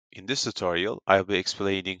In this tutorial, I'll be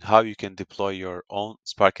explaining how you can deploy your own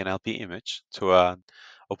Spark NLP image to an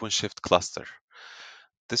OpenShift cluster.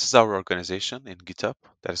 This is our organization in GitHub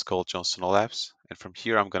that is called Johnson Labs. And from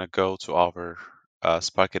here, I'm going to go to our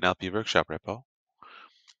Spark NLP workshop repo,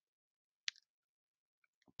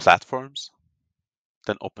 platforms,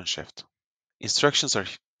 then OpenShift. Instructions are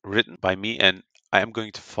written by me and I am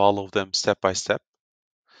going to follow them step by step.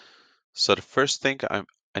 So the first thing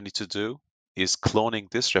I need to do is cloning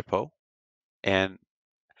this repo. And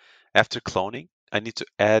after cloning, I need to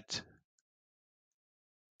add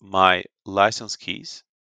my license keys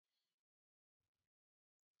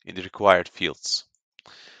in the required fields.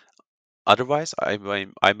 Otherwise, I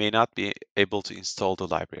may not be able to install the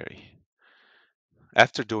library.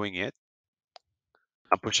 After doing it,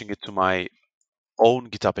 I'm pushing it to my own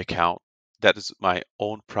GitHub account. That is my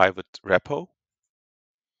own private repo.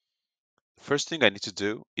 First thing I need to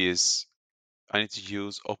do is I need to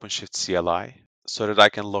use OpenShift CLI so that I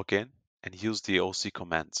can log in and use the OC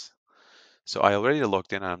commands. So I already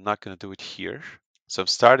logged in and I'm not going to do it here. So I'm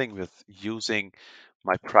starting with using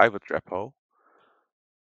my private repo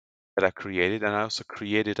that I created, and I also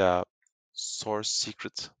created a source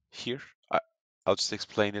secret here. I'll just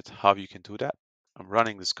explain it how you can do that. I'm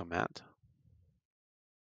running this command.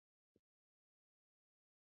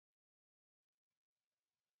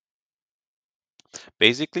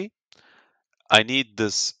 Basically, I need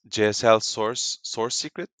this JSL source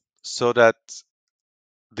secret so that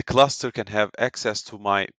the cluster can have access to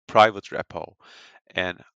my private repo.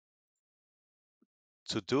 And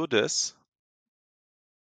to do this,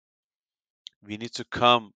 we need to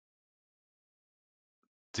come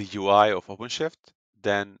the UI of OpenShift.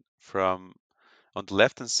 Then from on the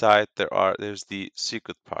left hand side, there's the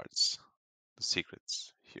secret parts, the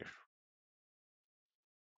secrets here.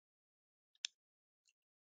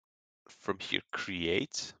 From here,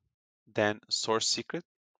 create, then source secret.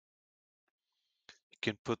 You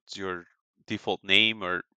can put your default name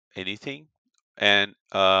or anything. And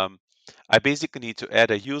I basically need to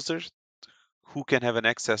add a user who can have an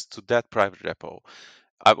access to that private repo.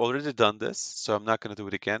 I've already done this, so I'm not going to do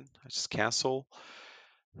it again. I just cancel,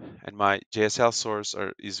 and my JSL source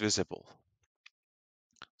is visible.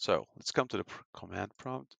 So let's come to the command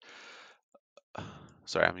prompt.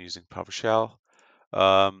 Sorry, I'm using PowerShell.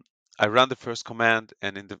 I run the first command,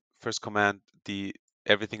 and in the first command,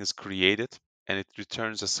 everything is created, and it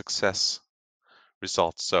returns a success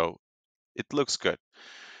result. So it looks good.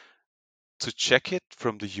 To check it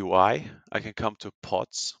from the UI, I can come to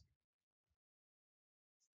pods.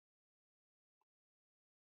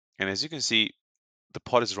 And as you can see, the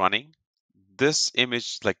pod is running. This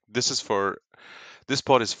image, like this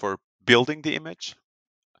pod is for building the image.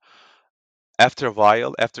 After a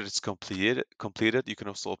while, after it's completed, you can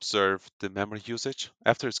also observe the memory usage.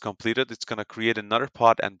 After it's completed, it's going to create another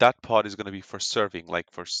pod, and that pod is going to be for serving,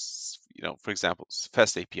 like for example,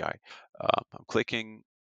 Fast API. I'm clicking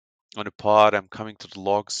on the pod, I'm coming to the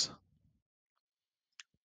logs,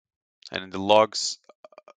 and in the logs,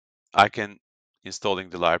 I can installing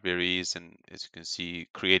the libraries, and as you can see,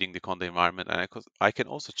 creating the conda environment, and I can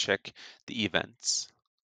also check the events.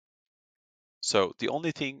 So the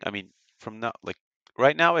only thing, I mean, from now, like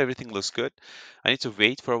right now, everything looks good. I need to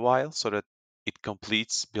wait for a while so that it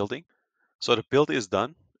completes building. So the build is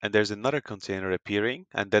done, and there's another container appearing,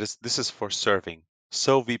 and this is for serving.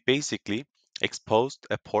 So we basically exposed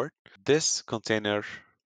a port. This container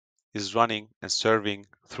is running and serving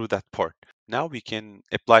through that port. Now we can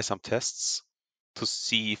apply some tests to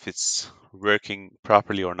see if it's working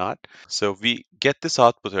properly or not. So we get this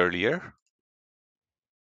output earlier,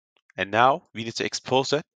 and now we need to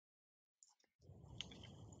expose it.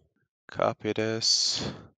 Copy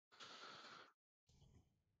this.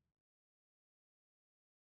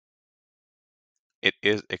 It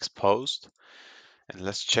is exposed, and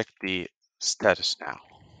let's check the status now.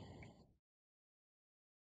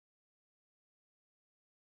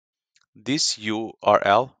 This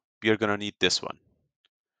URL, we are gonna need this one.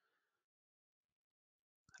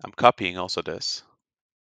 I'm copying also this.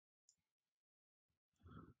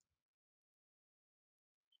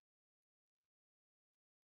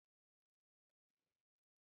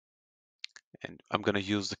 And I'm gonna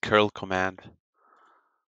use the curl command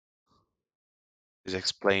as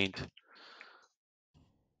explained.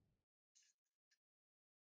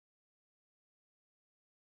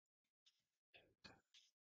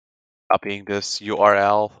 Copying this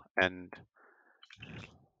URL, and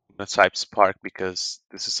I'm gonna type Spark because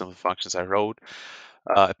this is some of the functions I wrote.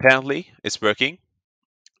 Apparently it's working.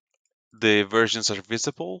 The versions are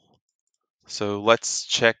visible. So let's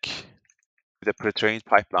check the pre-trained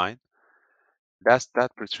pipeline. That's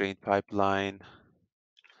that pre-trained pipeline.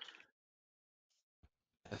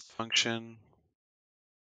 That function.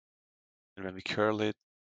 And when we curl it,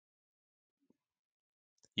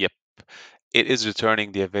 yep, it is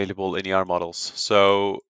returning the available NER models.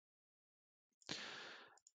 So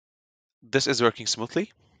this is working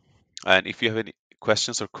smoothly. And if you have any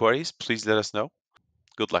questions or queries, please let us know.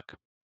 Good luck.